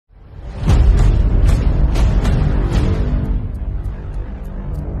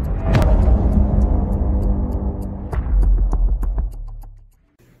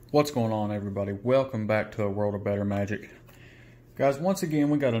What's going on, everybody? Welcome back to A World of Better Magic. Guys, once again,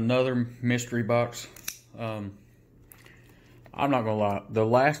 we got another mystery box. I'm not gonna lie, the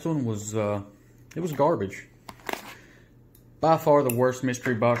last one was, it was garbage. By far the worst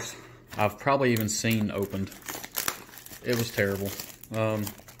mystery box I've probably even seen opened. It was terrible. I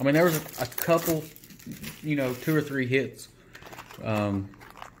mean, there was a couple, you know, 2 or 3 hits.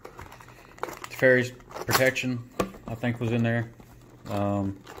 Fairies Protection, I think, was in there.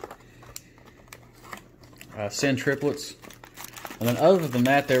 Send triplets, and then other than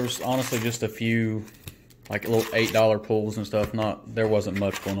that, there was honestly just a few like little $8 pulls and stuff. There wasn't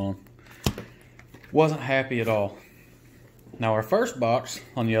much going on. Wasn't happy at all. Now our first box,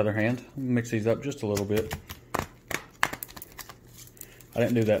 on the other hand, let me mix these up just a little bit. I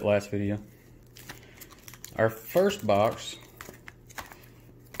didn't do that last video. Our first box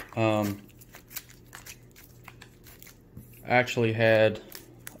actually had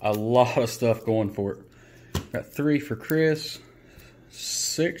a lot of stuff going for it. Got 3 for Chris,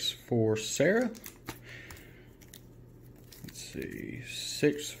 6 for Sarah. Let's see,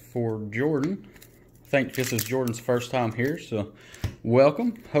 6 for Jordan. I think this is Jordan's first time here, so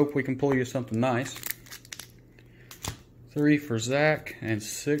welcome. Hope we can pull you something nice. 3 for Zach and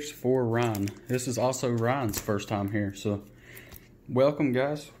 6 for Ryan. This is also Ryan's first time here, so welcome,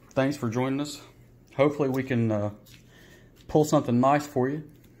 guys. Thanks for joining us. Hopefully we can pull something nice for you.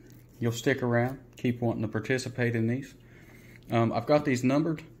 You'll stick around, keep wanting to participate in these. I've got these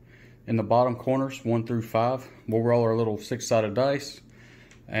numbered in the bottom corners, 1 through 5. We'll roll our little 6-sided dice,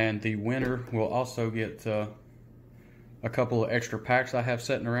 and the winner will also get a couple of extra packs I have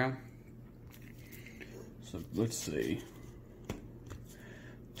sitting around. So let's see.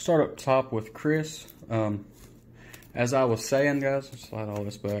 Start up top with Chris. As I was saying, guys, I'll slide all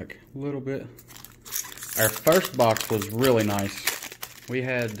this back a little bit. Our first box was really nice. We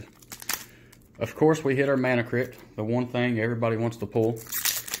had, of course, we hit our Mana Crypt, the one thing everybody wants to pull.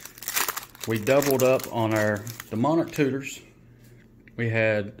 We doubled up on our Demonic Tutors. We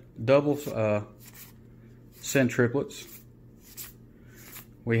had double Send Triplets.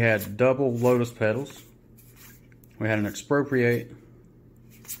 We had double Lotus Petals. We had an Expropriate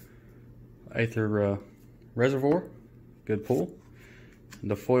Aether Reservoir. Good pull.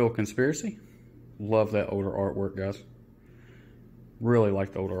 The Foil Conspiracy. Love that older artwork, guys. Really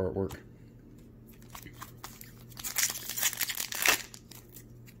like the older artwork.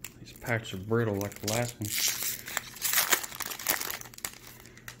 These packs are brittle like the last one.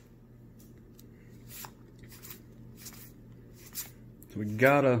 So we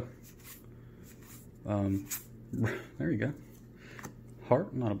got a, there you go.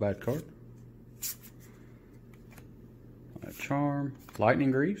 Heart, not a bad card. A Charm,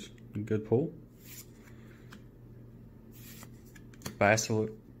 Lightning Greaves, good pull.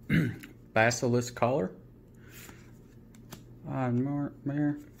 Basilisk Collar. Alright,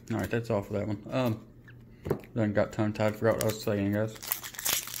 that's all for that one. Then got tongue-tied, forgot what I was saying, guys.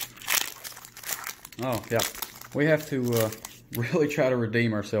 Oh, yeah. We have to really try to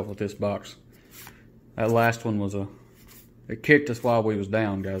redeem ourselves with this box. That last one was it kicked us while we was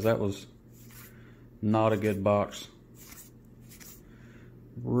down, guys. That was not a good box.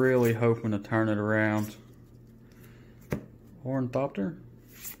 Really hoping to turn it around. Ornithopter.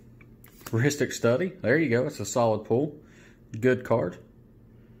 Rhystic Study. There you go. It's a solid pull. Good card.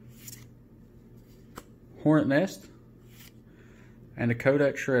 Hornet Nest. And a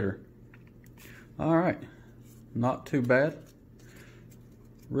Codex Shredder. Alright. Not too bad.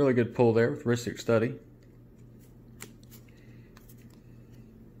 Really good pull there with Rhystic Study.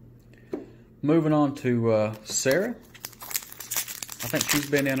 Moving on to Sarah. I think she's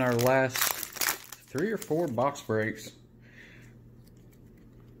been in our last 3 or 4 box breaks.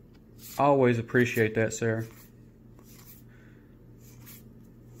 Always appreciate that, Sarah.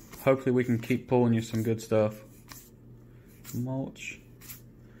 Hopefully we can keep pulling you some good stuff. Mulch.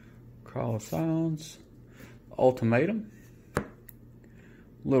 Call of Silence. Ultimatum. A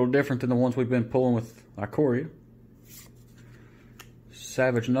little different than the ones we've been pulling with Ikoria.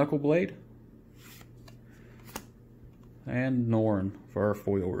 Savage Knuckleblade. And Norn for our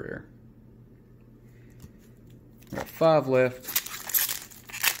foil rare. Got 5 left.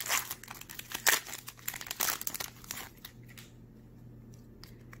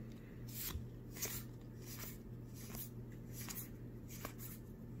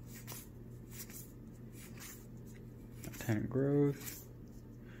 Titanic Grove,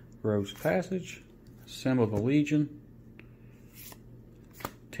 Rogue's Passage, Symbol of the Legion,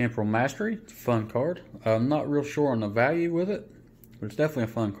 Temporal Mastery. It's a fun card. I'm not real sure on the value with it, but it's definitely a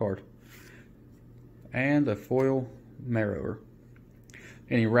fun card. And a foil Marrower.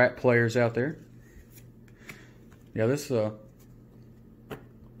 any rat players out there. Yeah, this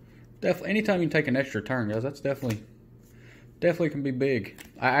definitely, anytime you can take an extra turn, guys, that's definitely can be big.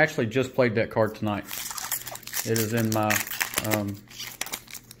 I actually just played that card tonight. It is in my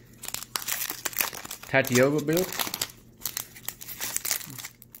Tatyova build.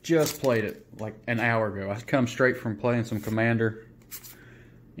 Just played it like an hour ago. I come straight from playing some Commander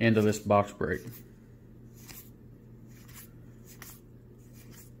into this box break.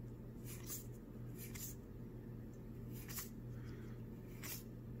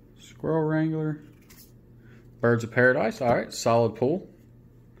 Squirrel Wrangler. Birds of Paradise. Alright, solid pull.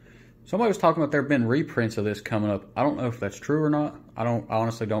 Somebody was talking about there have been reprints of this coming up. I don't know if that's true or not. I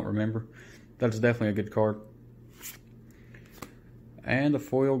honestly don't remember. That's definitely a good card. And a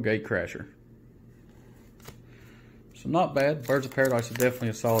foil Gatecrasher. So not bad. Birds of Paradise is definitely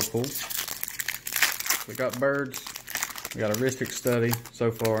a solid pull. We got birds. We got a Rhystic Study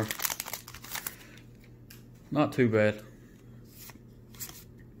so far. Not too bad.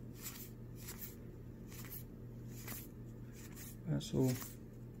 Vessel.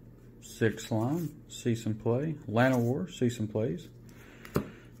 Six Line. See some play. Llanowar. See some plays.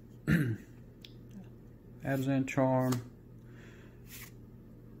 Abzan Charm.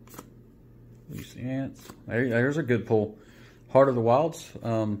 Loose Ants. There's a good pull. Heart of the Wilds.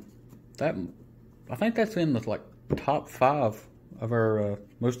 I think that's in the like top 5 of our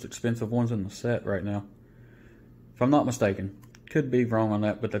most expensive ones in the set right now, if I'm not mistaken. Could be wrong on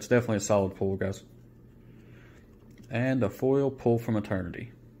that, but that's definitely a solid pull, guys. And a foil Pull from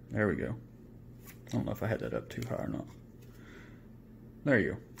Eternity. There we go. I don't know if I had that up too high or not. There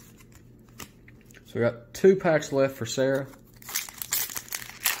you go. So we got 2 packs left for Sarah.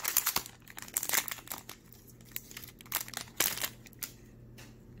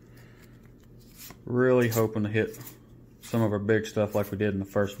 Really hoping to hit some of our big stuff like we did in the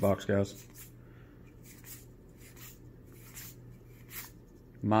first box, guys.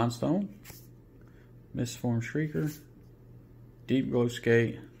 Mindstone. Mistform Shrieker. Deep Glow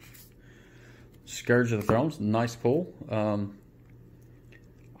Skate. Scourge of the Thrones. Nice pull.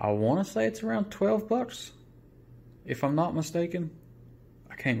 I want to say it's around 12 bucks, if I'm not mistaken.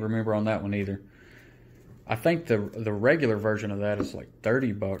 I can't remember on that one either. I think the regular version of that is like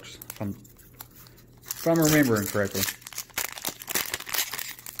 30 bucks, if I'm remembering correctly.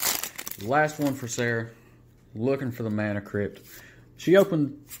 Last one for Sarah. Looking for the Mana Crypt. She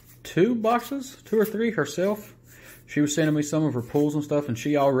opened 2 boxes, 2 or 3 herself. She was sending me some of her pulls and stuff, and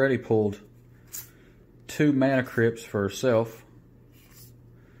she already pulled 2 Mana Crypts for herself.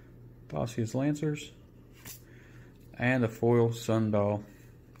 Thoughtseize Lancers. And a foil Sundial.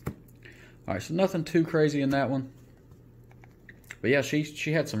 Alright, so nothing too crazy in that one. But yeah,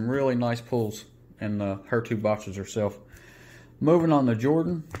 she had some really nice pulls in her 2 boxes herself. Moving on to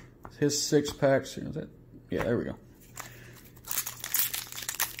Jordan. His 6 packs. Is that? Yeah, there we go.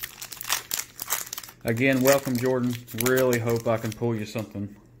 Again, welcome, Jordan. Really hope I can pull you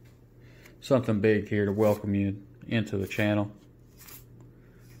something big here to welcome you into the channel.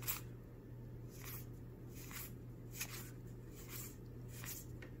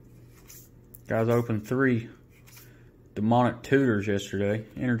 Guys, I opened 3 Demonic Tutors yesterday.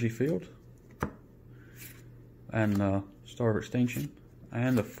 Energy Field. And Star of Extinction.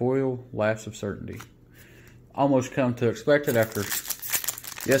 And the foil Lapse of Certainty. Almost come to expect it after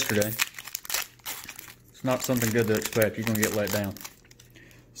yesterday. It's not something good to expect. You're going to get let down.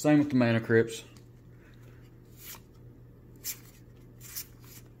 Same with the Mana Crypts.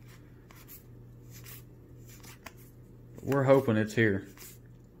 We're hoping it's here.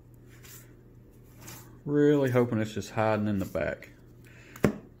 Really hoping it's just hiding in the back.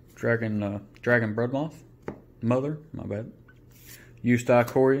 Dragon Bloodmoth. Mother, my bad. Yusta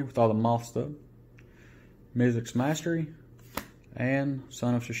Ikoria with all the moth stuff. Mizzix Mastery. And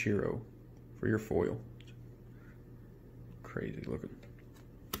Son of Shishiro for your foil. Crazy looking.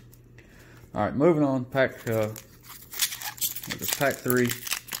 Alright, moving on. Pack 3.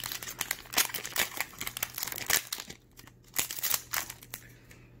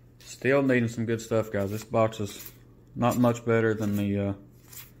 Still needing some good stuff, guys. This box is not much better than the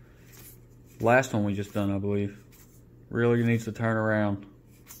last one we just done, I believe. Really needs to turn around.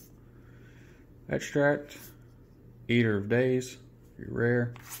 Extract. Eater of Days. Pretty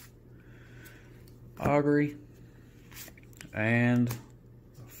rare. Augury. And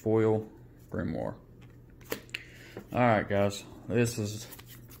foil Grimoire. Alright, guys. This is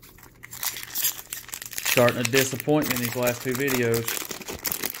starting to disappoint me in these last 2 videos.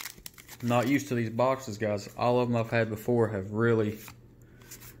 Not used to these boxes, guys. All of them I've had before have really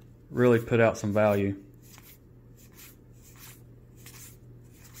put out some value.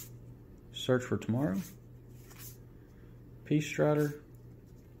 Search for Tomorrow, Peace Strider,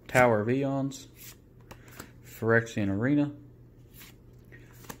 Tower of Eons, Phyrexian Arena,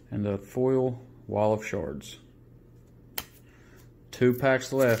 and the foil Wall of Shards. 2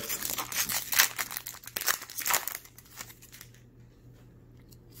 packs left.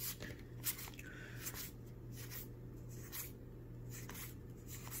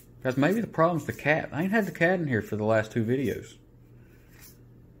 Guys, maybe the problem's the cat. I ain't had the cat in here for the last 2 videos.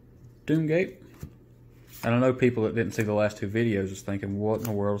 Doomgate. And I know people that didn't see the last 2 videos is thinking, what in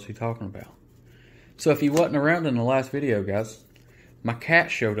the world is he talking about? So if he wasn't around in the last video, guys, my cat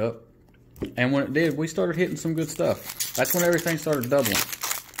showed up. And when it did, we started hitting some good stuff. That's when everything started doubling.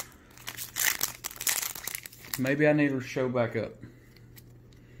 Maybe I need to show back up.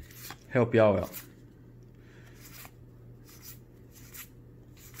 Help y'all out.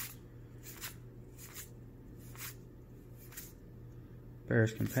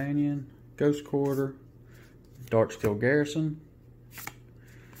 Bear's Companion, Ghost Quarter, Darksteel Garrison,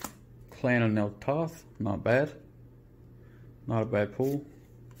 Clan of Nel'Toth, not bad. Not a bad pull.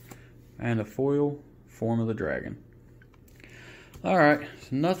 And a foil, Form of the Dragon. Alright, so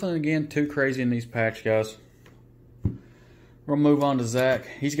nothing again too crazy in these packs, guys. We're going to move on to Zach.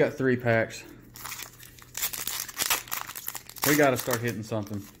 He's got 3 packs. We got to start hitting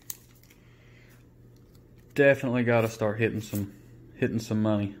something. Definitely got to start hitting some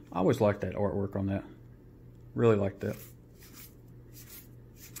money. I always like that artwork on that. Really like that.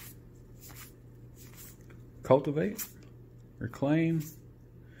 Cultivate, Reclaim,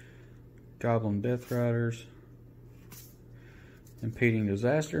 Goblin Death Riders, Impeding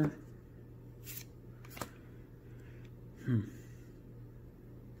Disaster,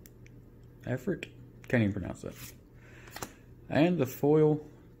 Effort, can't even pronounce that, and the foil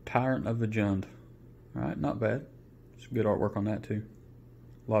Tyrant of the Jund. Alright, not bad. Some good artwork on that too.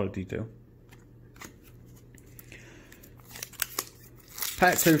 A lot of detail.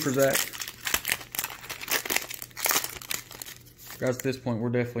 Pack 2 for Zach. Guys, at this point, we're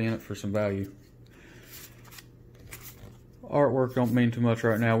definitely in it for some value. Artwork don't mean too much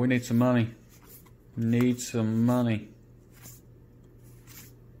right now. We need some money. Need some money.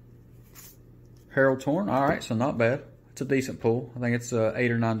 Herald Torn. Alright, so not bad. It's a decent pull. I think it's a $8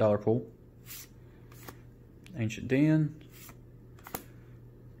 or $9 pull. Ancient Den.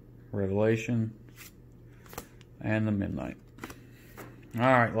 Revelation. And the Midnight.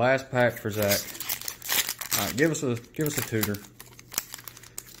 Alright, last pack for Zach. Alright, give us a tutor.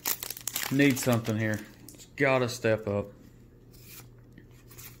 Need something here. It's gotta step up.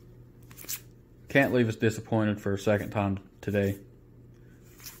 Can't leave us disappointed for a second time today.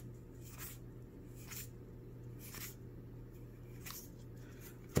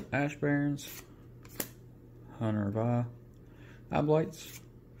 Ash Barons. Hunter of Eye. Oblights.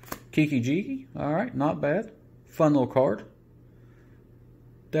 Kiki Jiki. Alright, not bad. Fun little card.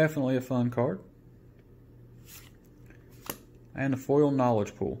 Definitely a fun card. And a foil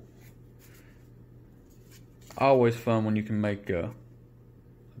Knowledge Pool. Always fun when you can make a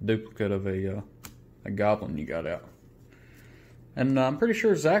duplicate of a goblin you got out. And I'm pretty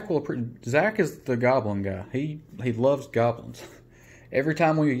sure Zach is the goblin guy. He loves goblins. Every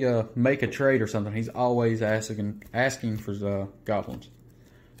time we make a trade or something, he's always asking for goblins.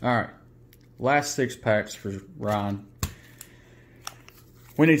 Alright. Last 6 packs for Ryan.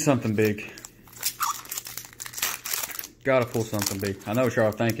 We need something big. Gotta pull something big. I know what y'all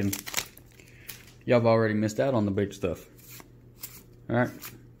are thinking. Y'all have already missed out on the big stuff. Alright.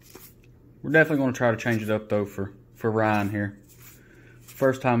 We're definitely going to try to change it up though for Ryan here.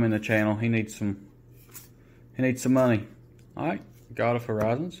 First time in the channel. He needs some money. Alright. God of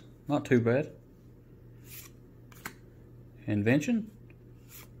Horizons. Not too bad. Invention.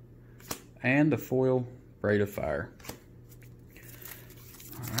 And the foil Braid of Fire.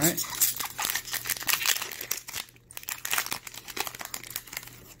 Alright.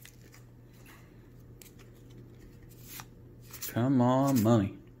 Come on,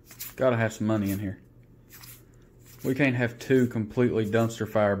 money. Gotta have some money in here. We can't have 2 completely dumpster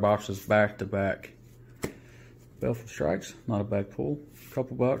fire boxes back to back. Baleful Strikes, not a bad pull.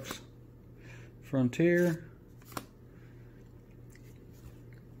 Couple bucks. Frontier.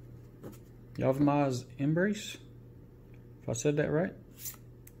 Yavimai's Embrace, if I said that right.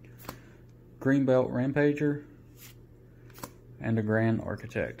 Greenbelt Rampager. And a Grand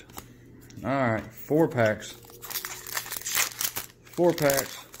Architect. Alright, 4 packs. 4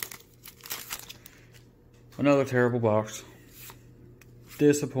 packs. Another terrible box.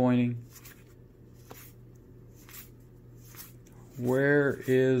 Disappointing. Where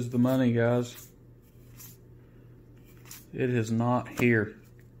is the money, guys? It is not here.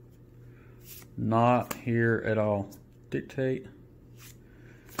 Not here at all. Dictate.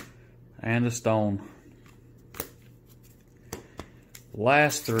 And a stone.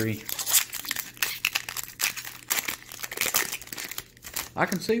 Last three. I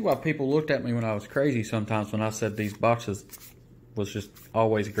can see why people looked at me when I was crazy sometimes when I said these boxes was just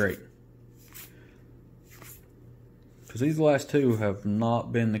always great. Because these last two have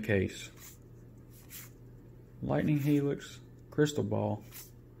not been the case. Lightning Helix, Crystal Ball,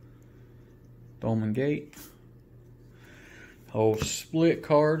 Dolmen Gate, old split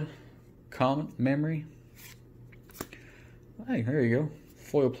card, Comet Memory. Hey, there you go.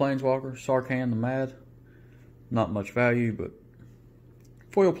 Foil Planeswalker, Sarkhan the Mad. Not much value, but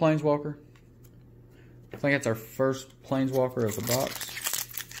foil Planeswalker. I think that's our first Planeswalker of the box.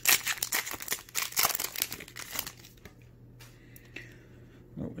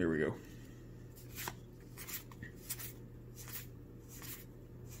 Oh, here we go.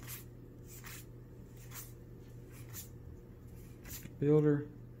 Builder,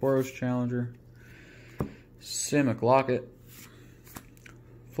 Boros Challenger, Simic Locket,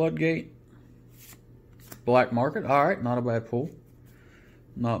 Floodgate, Black Market. Alright, not a bad pull.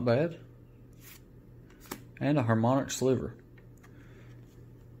 Not bad. And a Harmonic Sliver.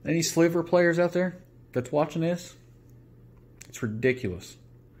 Any Sliver players out there that's watching this? It's ridiculous.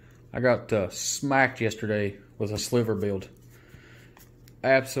 I got smacked yesterday with a Sliver build.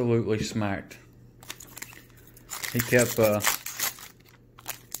 Absolutely smacked. He kept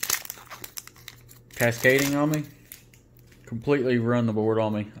cascading on me. Completely run the board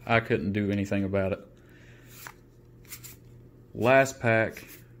on me. I couldn't do anything about it. Last pack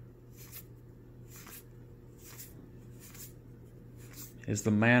is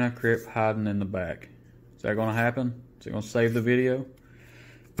the Mana Crypt hiding in the back. Is that going to happen? Is it going to save the video?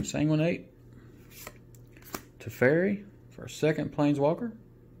 Sanguinate. Teferi for a second Planeswalker.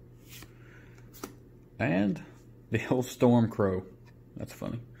 And the old Stormcrow. That's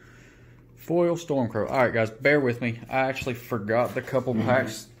funny. Foil Stormcrow. Alright guys, bear with me. I actually forgot the couple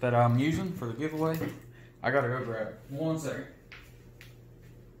packs that I'm using for the giveaway. I gotta go grab it. 1 second.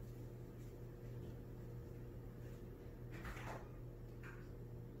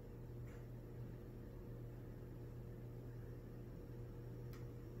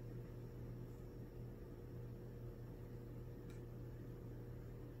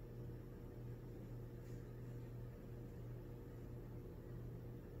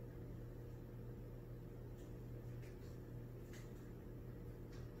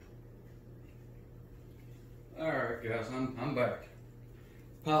 Alright guys, I'm back.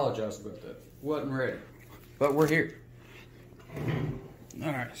 Apologize about that. Wasn't ready. But we're here.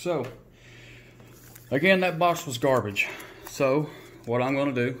 Alright, so again, that box was garbage. So what I'm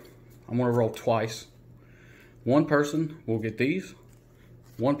gonna do, I'm gonna roll twice. One person will get these.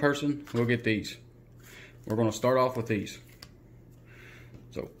 One person will get these. We're gonna start off with these.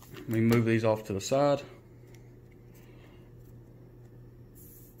 So let me move these off to the side.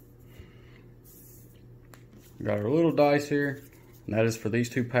 Got our little dice here, and that is for these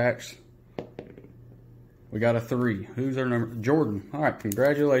 2 packs. We got a 3. Who's our number? Jordan. All right,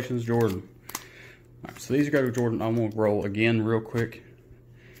 congratulations, Jordan. All right, so these go to Jordan. I'm gonna roll again real quick.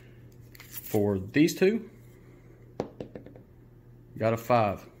 For these 2, got a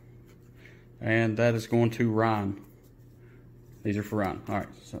 5, and that is going to Ryan. These are for Ryan. All right,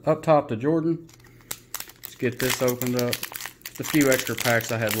 so up top to Jordan. Let's get this opened up. Just a few extra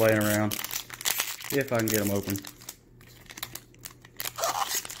packs I had laying around. If I can get them open.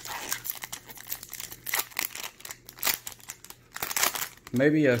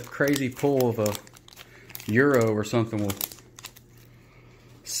 Maybe a crazy pull of a Euro or something will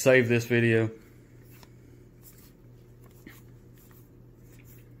save this video.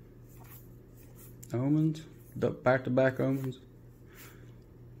 Omens, back-to-back Omens.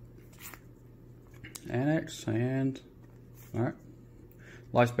 Annex, and alright.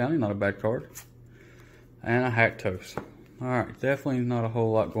 Life's Bounty, not a bad card. And a Haktos. Alright, definitely not a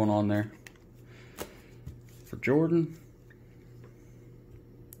whole lot going on there. For Jordan.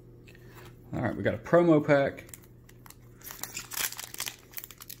 Alright, we got a promo pack.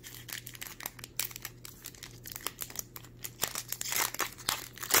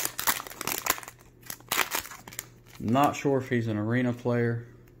 Not sure if he's an arena player,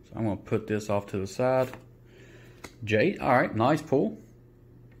 so I'm going to put this off to the side. Jade, alright, nice pull.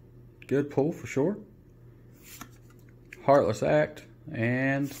 Good pull for sure. Heartless Act,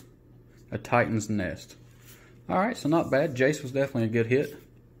 and a Titan's Nest. Alright, so not bad. Jace was definitely a good hit.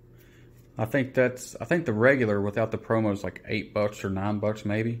 I think the regular without the promo is like $8 or $9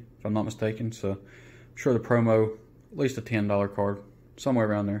 maybe, if I'm not mistaken. So I'm sure the promo, at least a $10 card, somewhere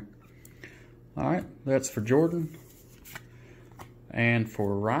around there. Alright, that's for Jordan. And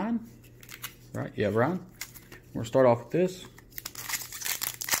for Ryan. Right, yeah, Ryan. We'll start off with this.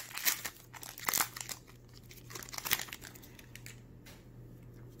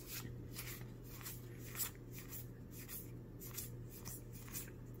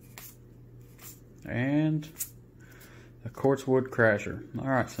 And a Quartzwood Crasher.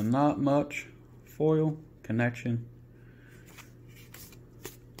 Alright, so not much foil connection.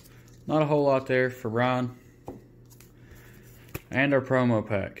 Not a whole lot there for Ryan. And our promo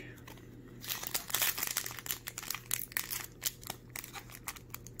pack.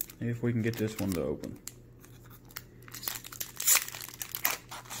 If we can get this one to open.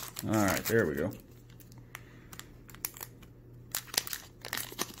 Alright, there we go.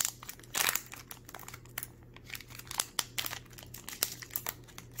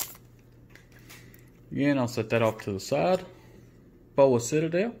 Again, I'll set that off to the side. Boa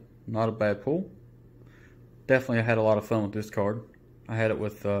Citadel, not a bad pull. Definitely I had a lot of fun with this card. I had it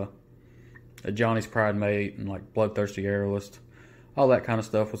with a Johnny's Pride Mate and like Bloodthirsty Aerialist. All that kind of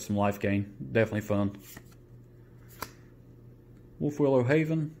stuff with some life gain. Definitely fun. Wolfwillow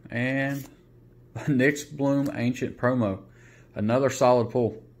Haven and Nyx Bloom Ancient Promo. Another solid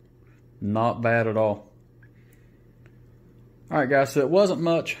pull. Not bad at all. Alright guys, so it wasn't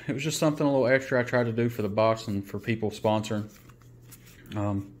much. It was just something a little extra I tried to do for the box and for people sponsoring.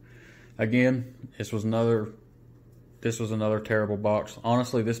 Again, this was another terrible box.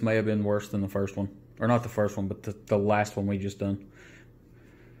 Honestly, this may have been worse than the first one. Or not the first one, but the last one we just done.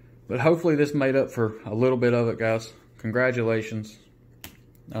 But hopefully this made up for a little bit of it, guys. Congratulations.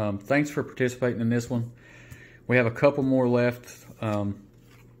 Thanks for participating in this one. We have a couple more left. We'll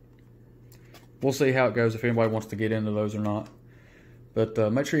see how it goes if anybody wants to get into those or not.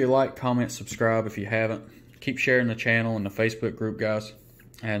 But make sure you like, comment, subscribe if you haven't. Keep sharing the channel and the Facebook group, guys.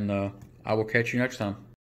 And I will catch you next time.